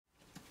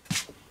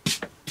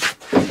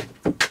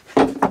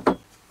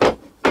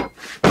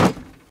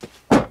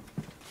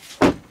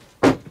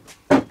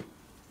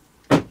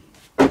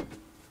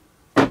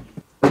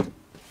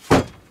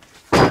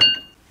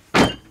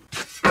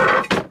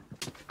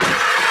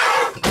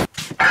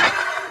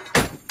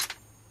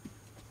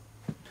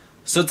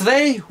So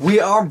today we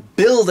are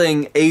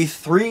building a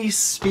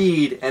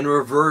 3-speed and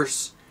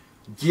reverse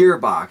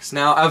gearbox.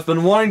 Now I've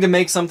been wanting to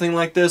make something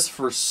like this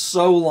for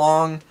so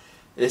long.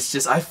 It's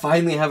just I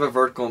finally have a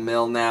vertical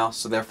mill now,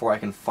 so therefore I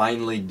can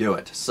finally do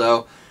it.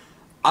 So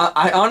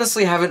I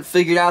honestly haven't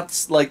figured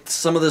out like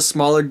some of the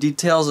smaller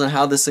details on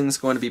how this thing's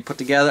going to be put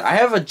together. I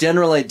have a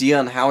general idea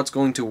on how it's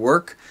going to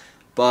work,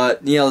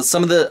 but you know,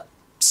 some of the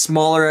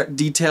smaller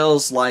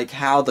details like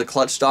how the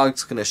clutch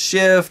dog's going to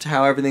shift,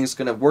 how everything's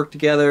going to work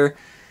together,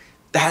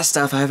 that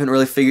stuff I haven't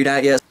really figured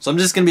out yet. So I'm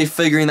just going to be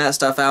figuring that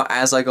stuff out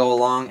as I go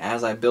along,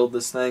 as I build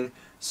this thing.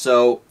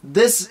 So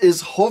this is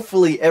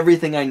hopefully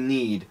everything I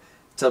need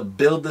to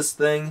build this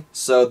thing.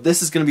 So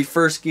this is going to be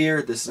first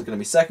gear, this is going to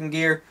be second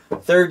gear,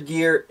 third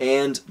gear,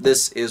 and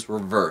this is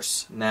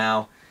reverse.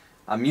 Now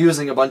I'm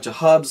using a bunch of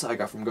hubs I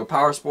got from Go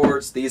Power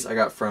Sports. These I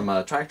got from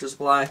Tractor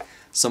Supply.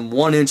 Some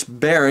 1-inch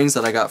bearings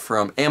that I got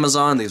from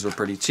Amazon. These were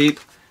pretty cheap.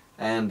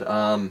 And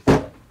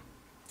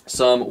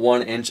some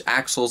 1-inch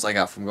axles I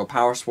got from Go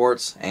Power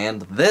Sports.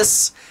 And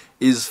this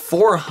is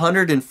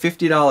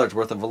 $450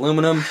 worth of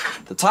aluminum.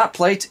 The top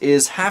plate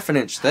is 1/2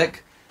 inch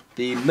thick.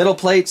 The middle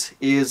plate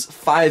is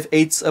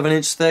 5/8 of an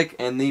inch thick,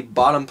 and the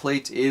bottom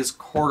plate is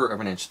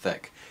 1/4 inch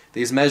thick.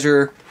 These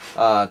measure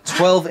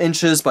 12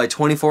 inches by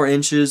 24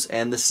 inches,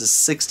 and this is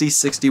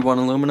 6061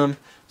 aluminum.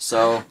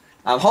 So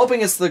I'm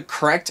hoping it's the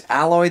correct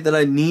alloy that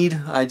I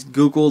need. I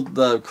googled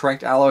the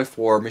correct alloy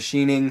for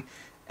machining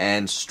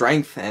and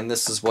strength, and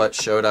this is what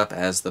showed up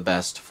as the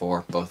best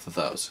for both of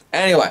those.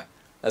 Anyway,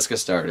 let's get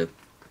started.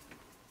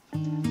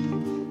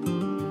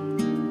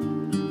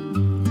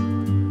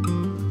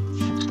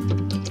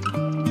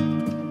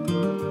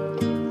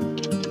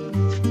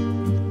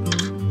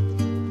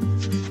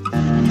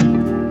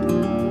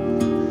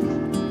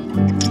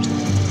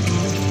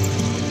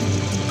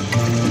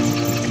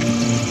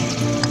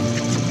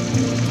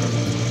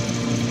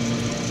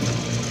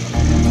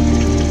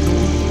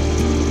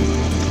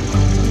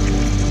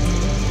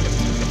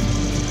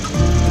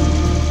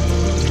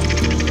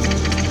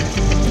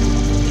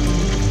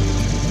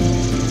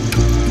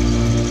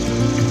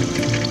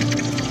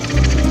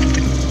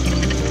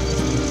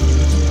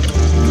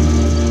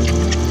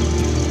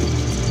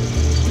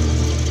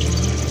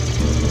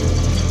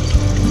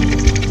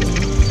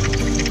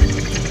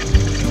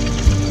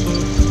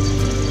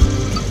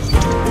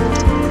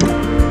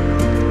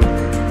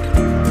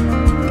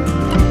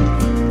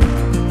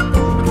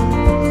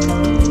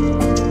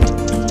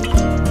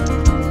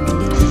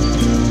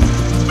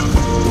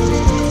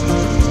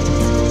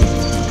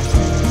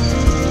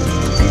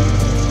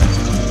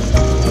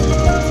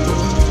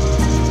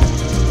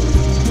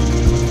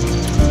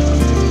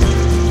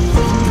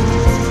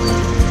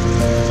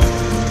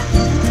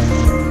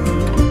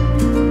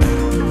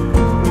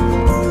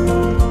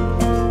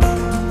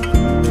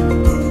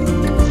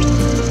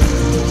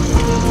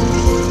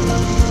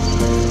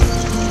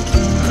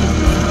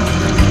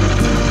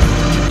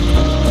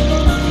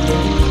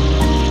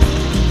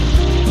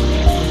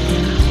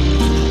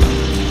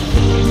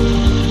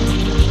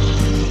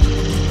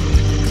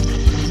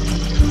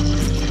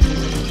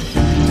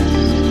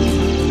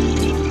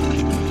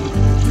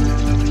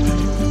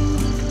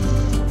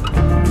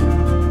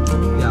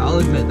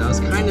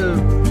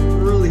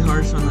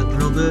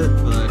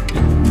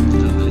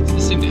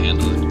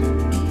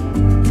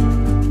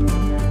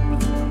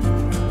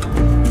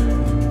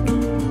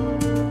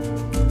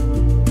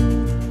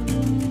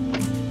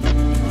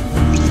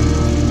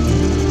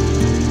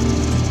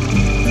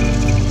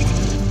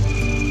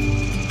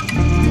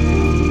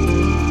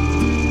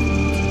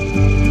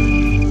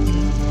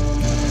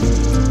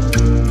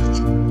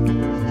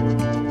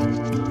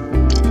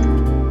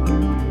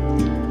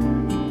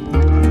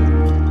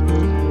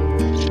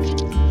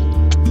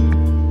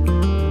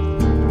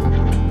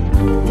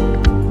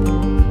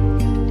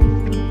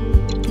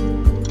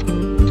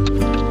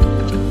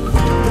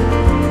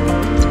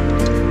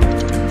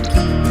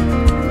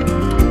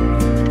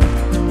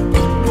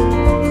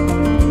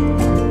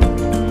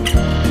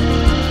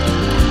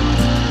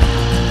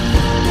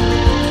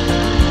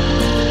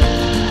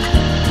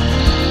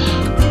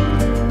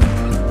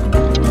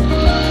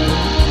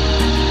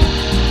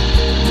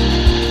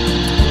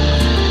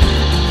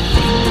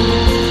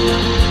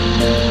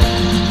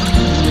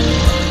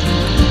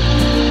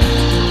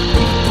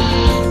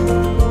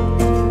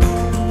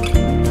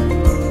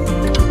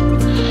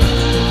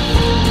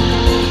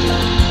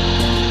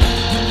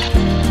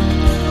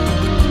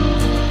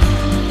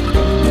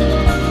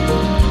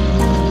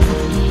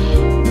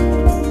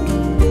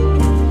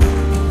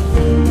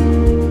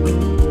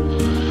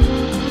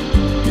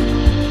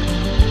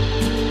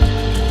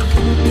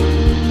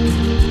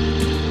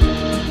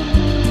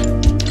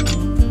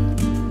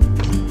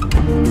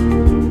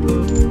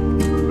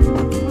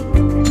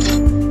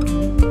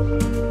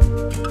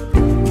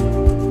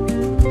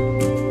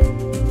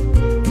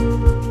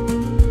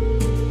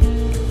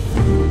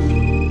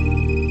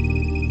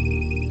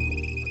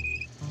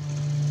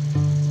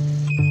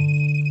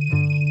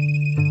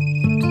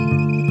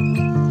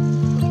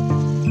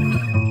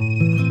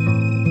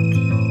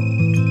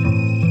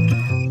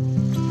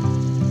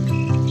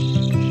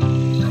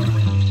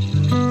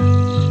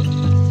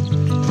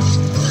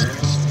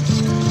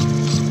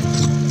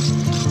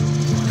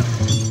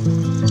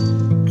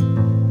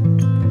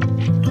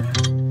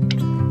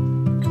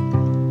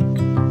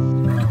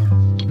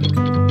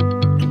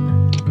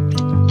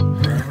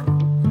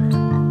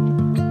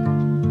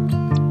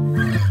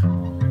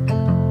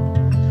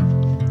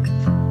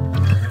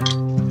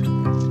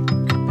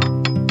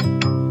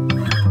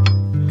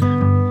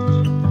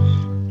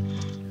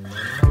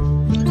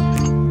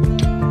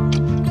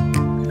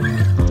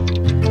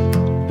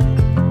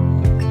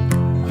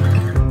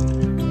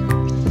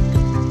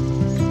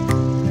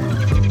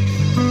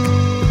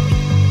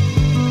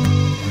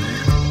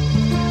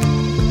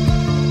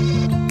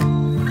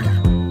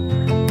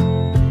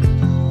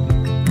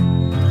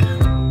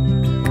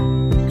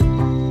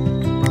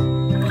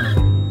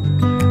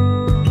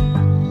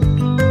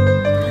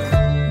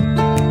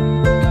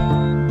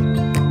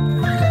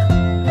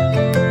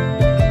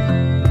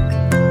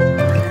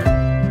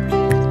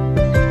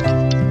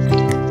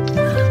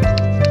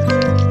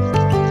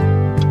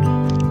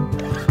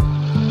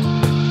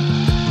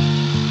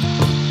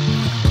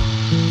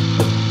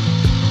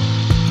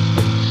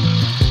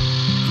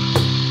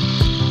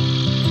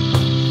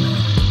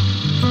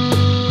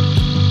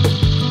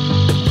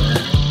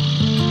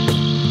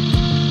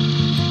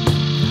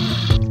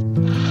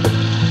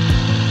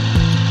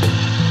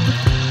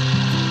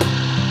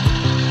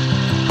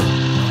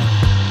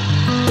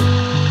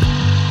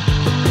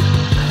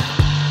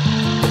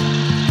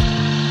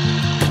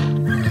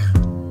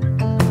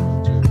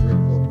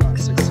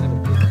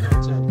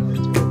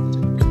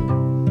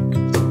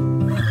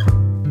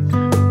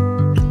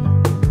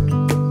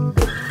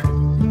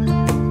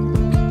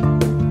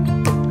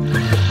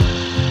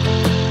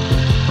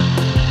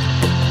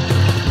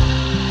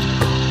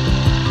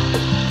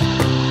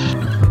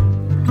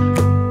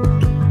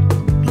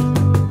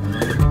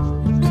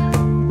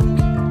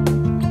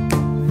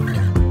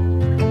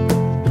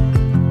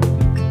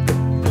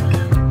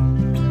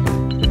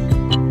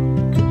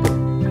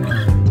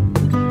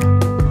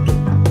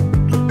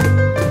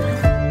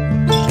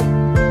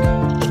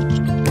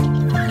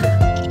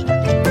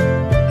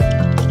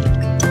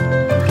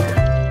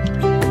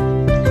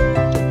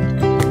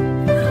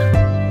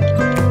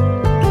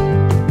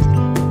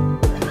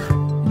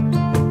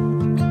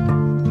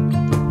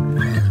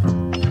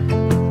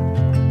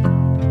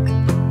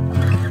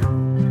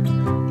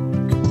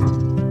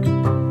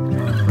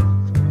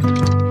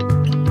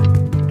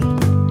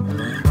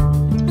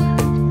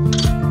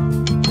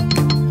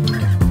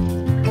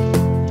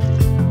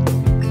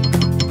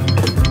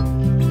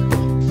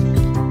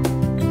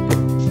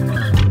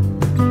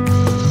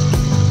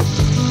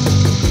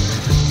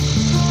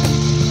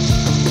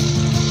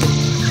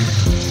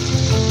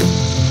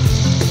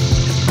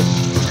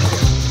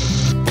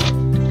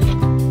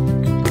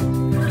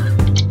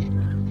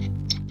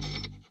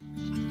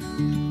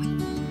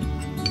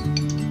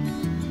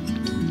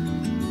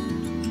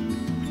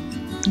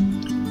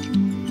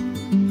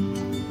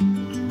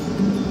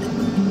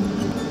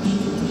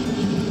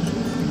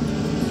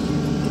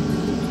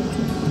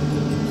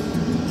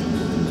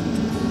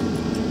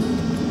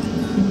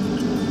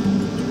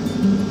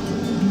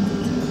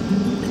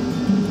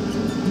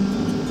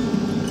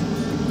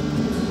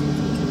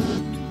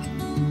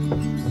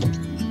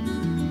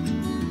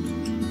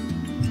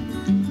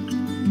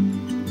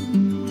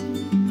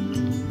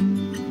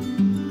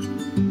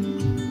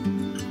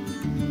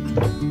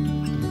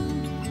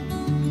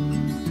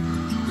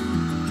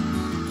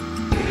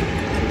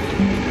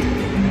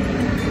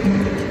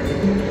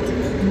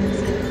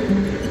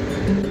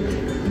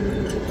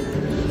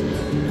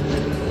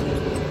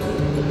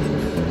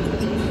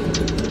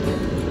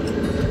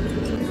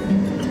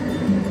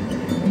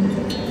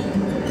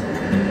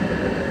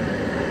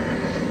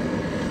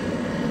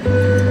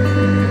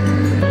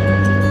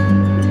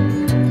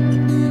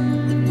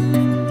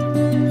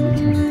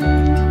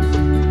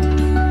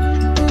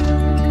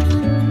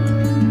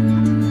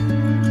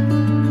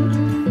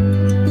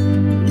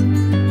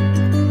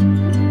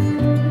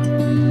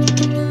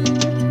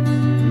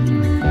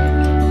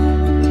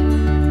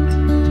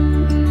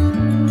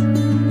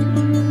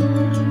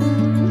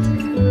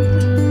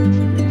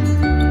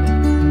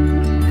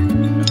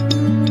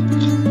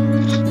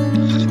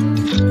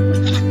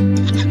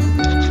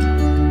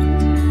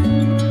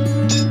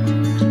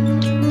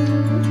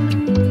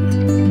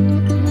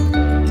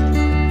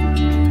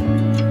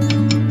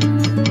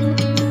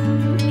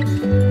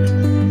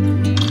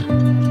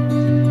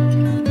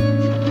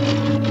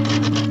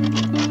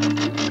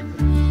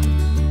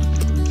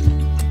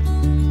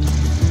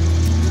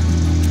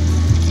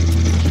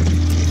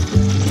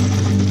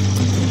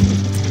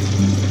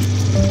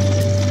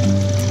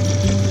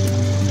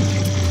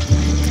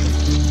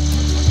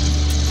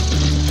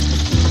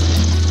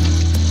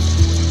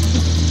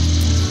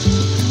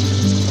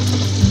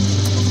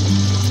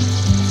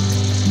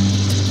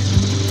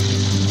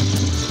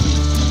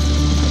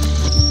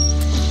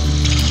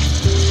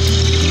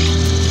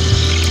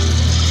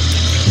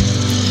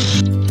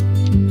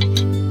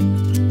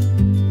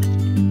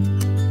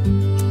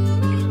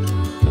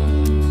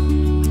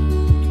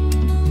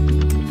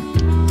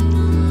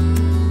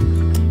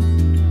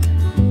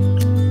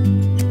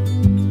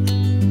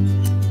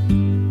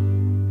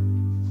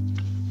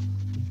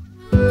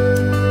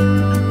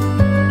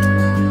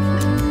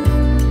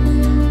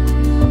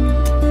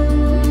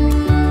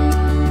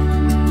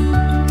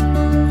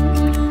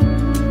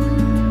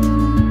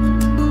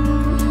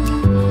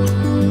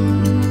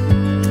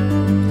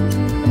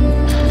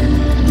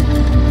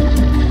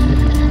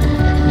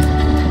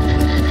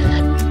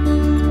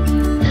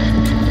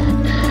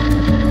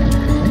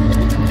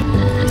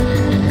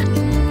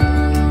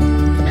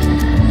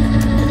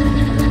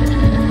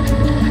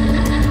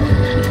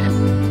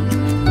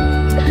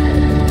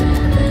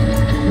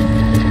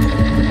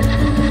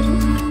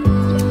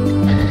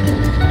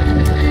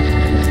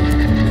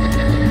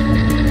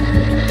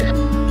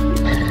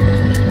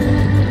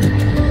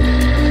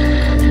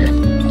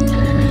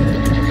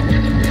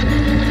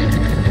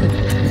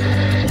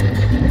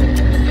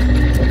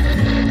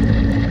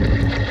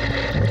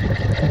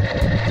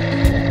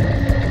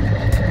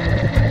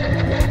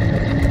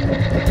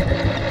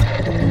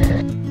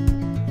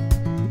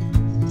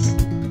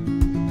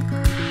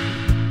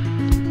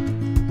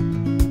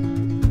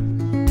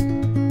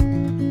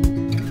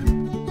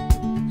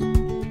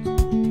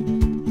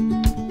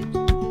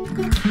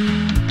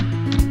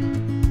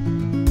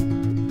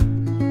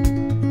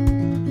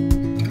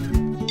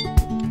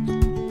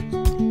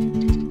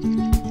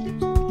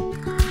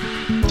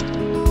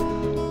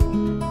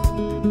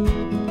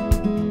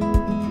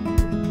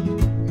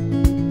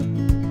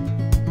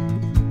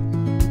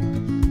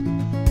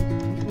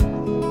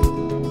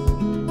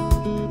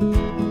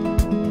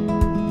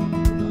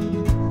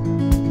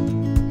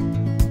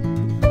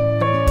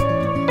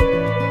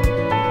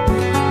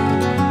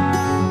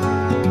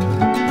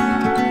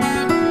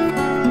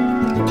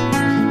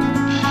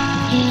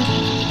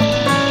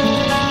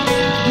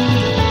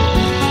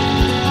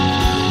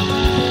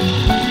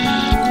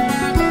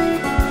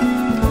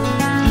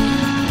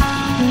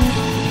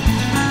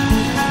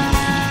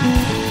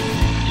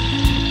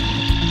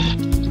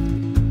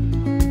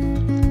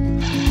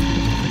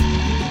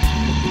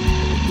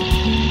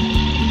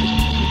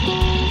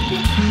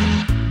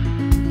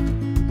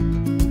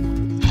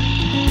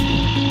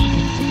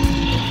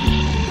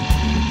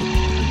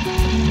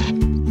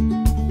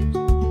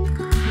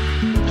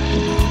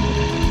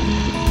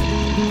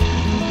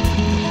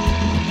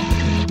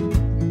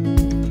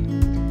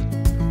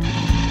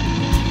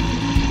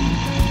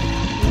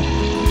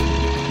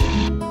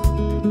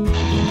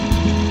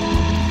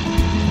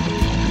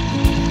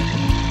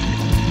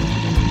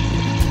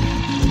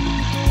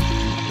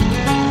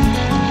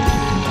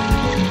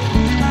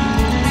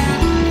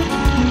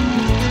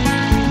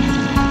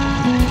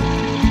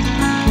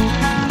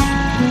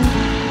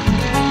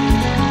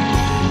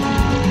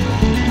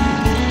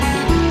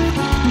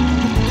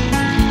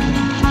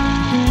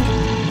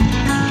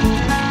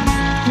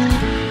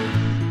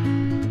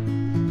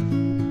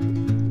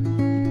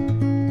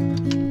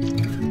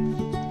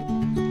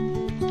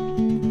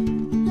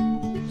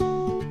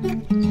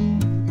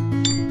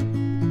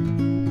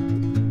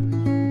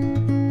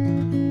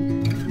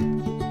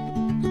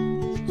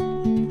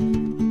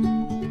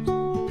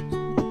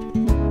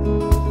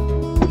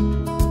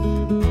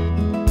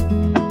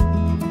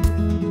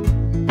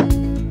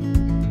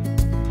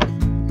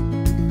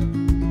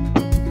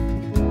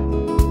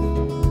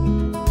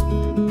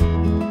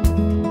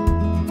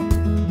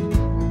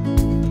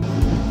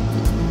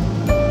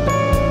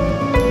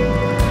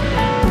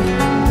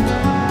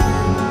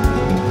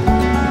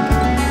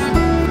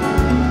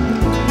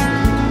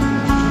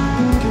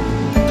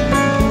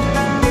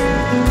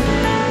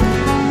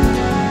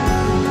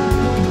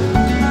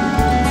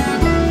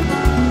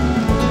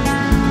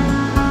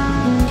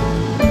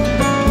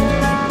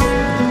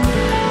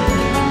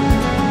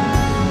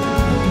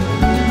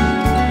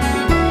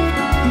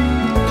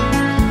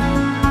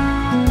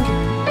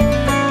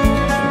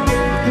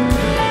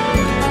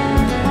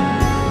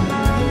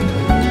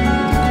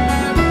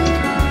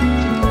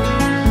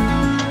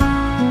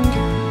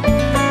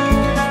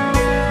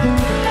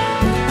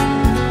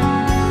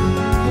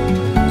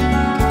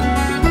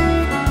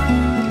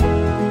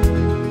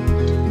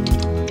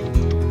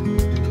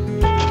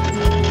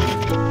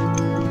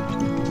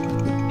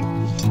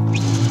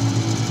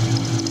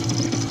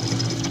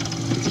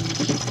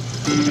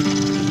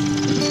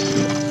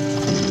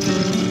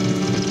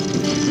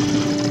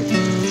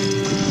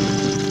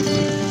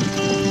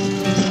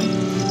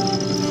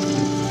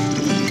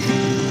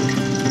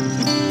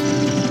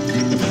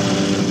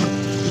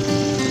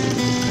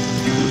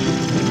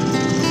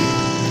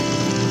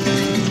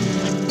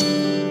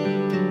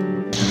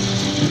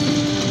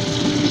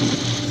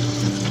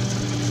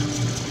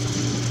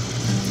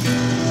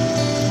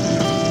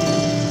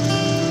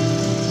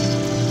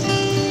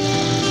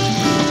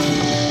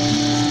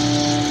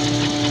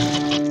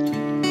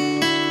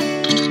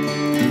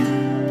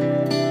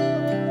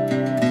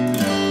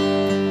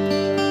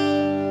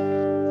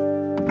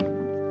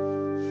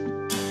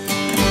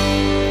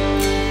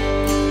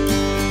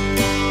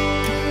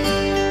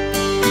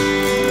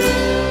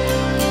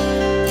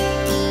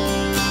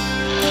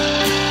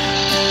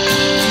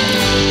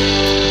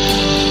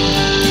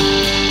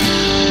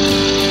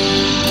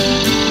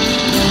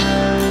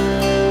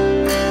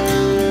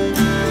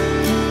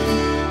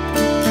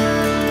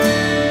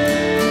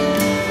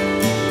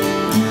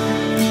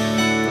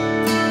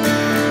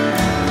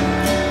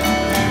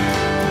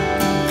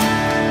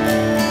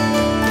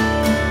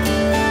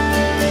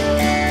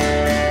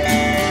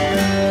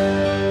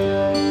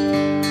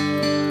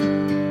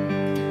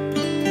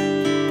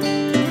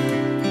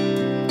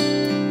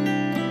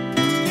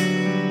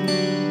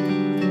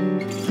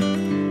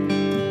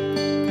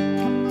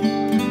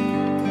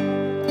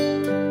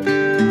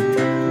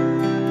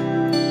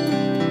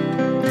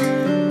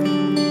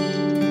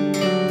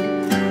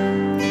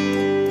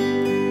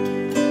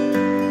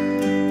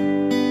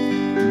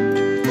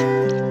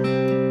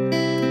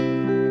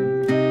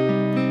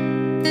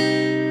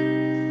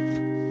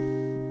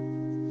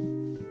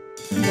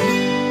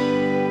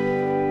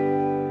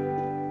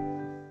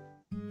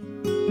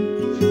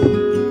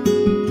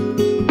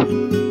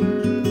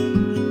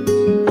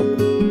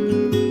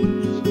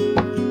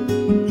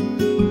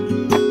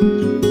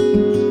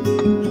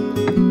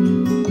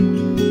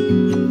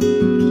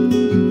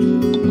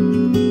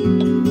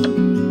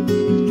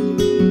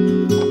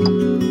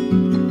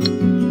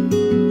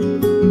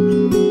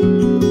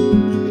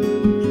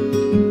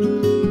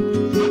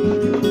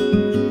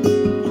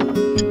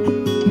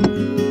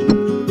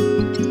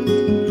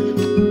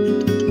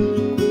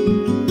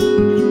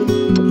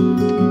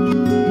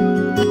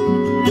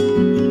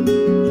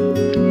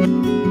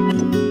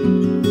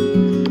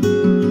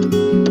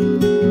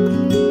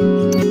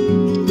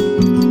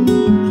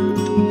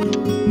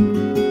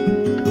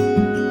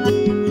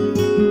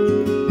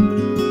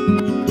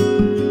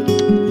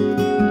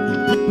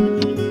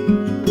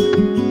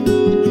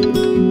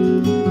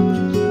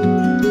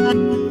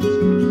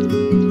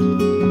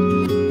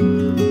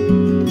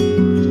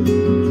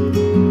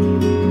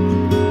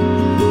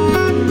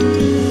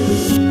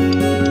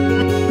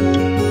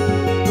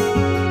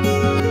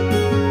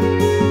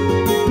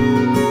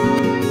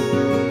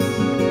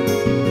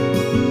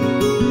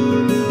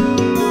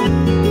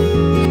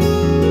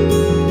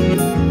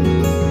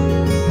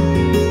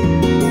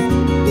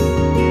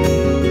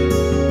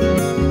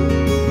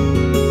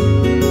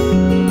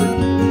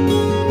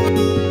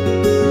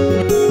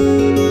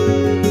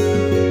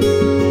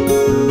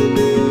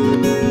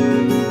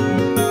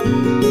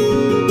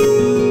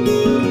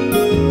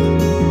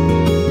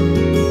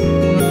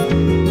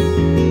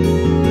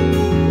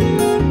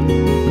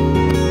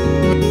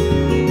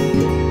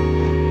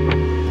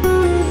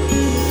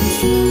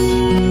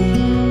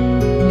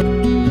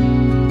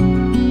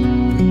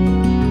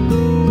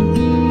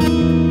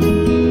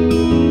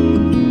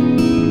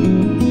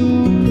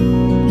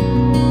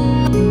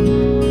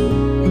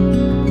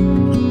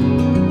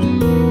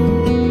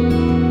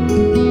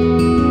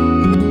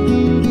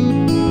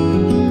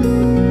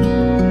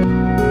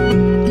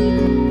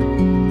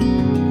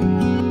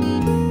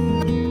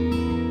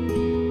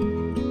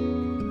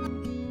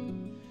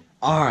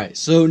 Alright,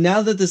 so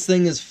now that this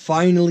thing is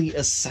finally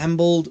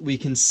assembled, we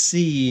can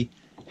see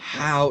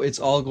how it's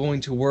all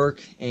going to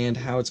work and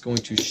how it's going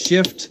to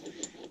shift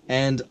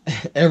and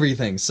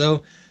everything.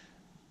 So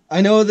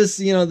I know this,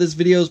 this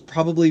video is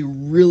probably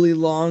really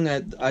long.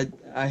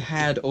 I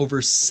had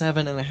over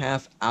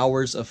 7.5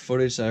 hours of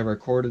footage that I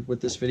recorded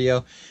with this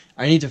video.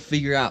 I need to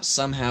figure out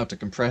somehow to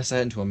compress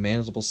that into a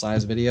manageable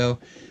size video.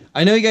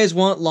 I know you guys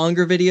want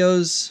longer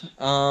videos.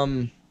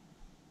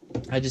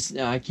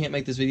 I can't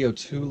make this video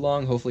too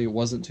long. Hopefully it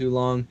wasn't too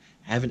long.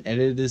 I haven't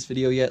edited this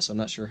video yet, so I'm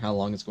not sure how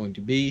long it's going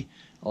to be.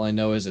 All I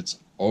know is it's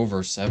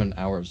over 7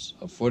 hours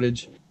of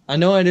footage. I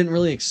know I didn't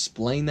really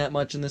explain that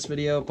much in this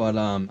video, but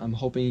I'm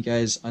hoping you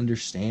guys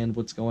understand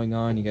what's going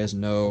on. You guys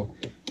know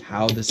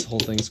how this whole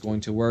thing's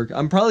going to work.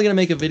 I'm probably going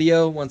to make a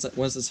video once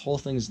this whole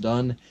thing's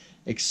done,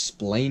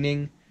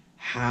 explaining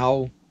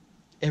how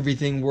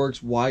everything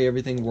works, why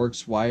everything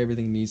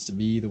needs to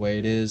be the way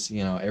it is,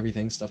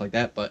 everything, stuff like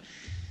that. But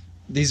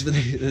this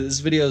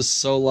video is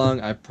so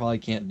long, I probably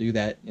can't do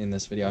that in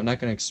this video. I'm not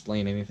going to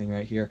explain anything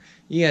right here.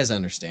 You guys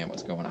understand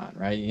what's going on,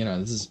 right?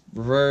 This is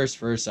reverse,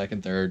 first,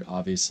 second, third,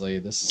 obviously.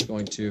 This is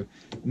going to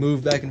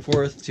move back and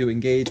forth to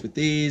engage with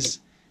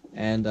these,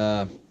 and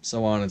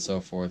so on and so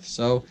forth.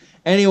 So,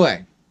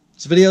 anyway,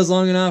 this video is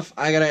long enough.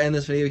 I gotta end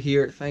this video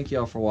here. Thank you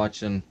all for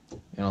watching,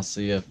 and I'll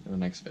see you in the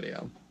next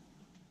video.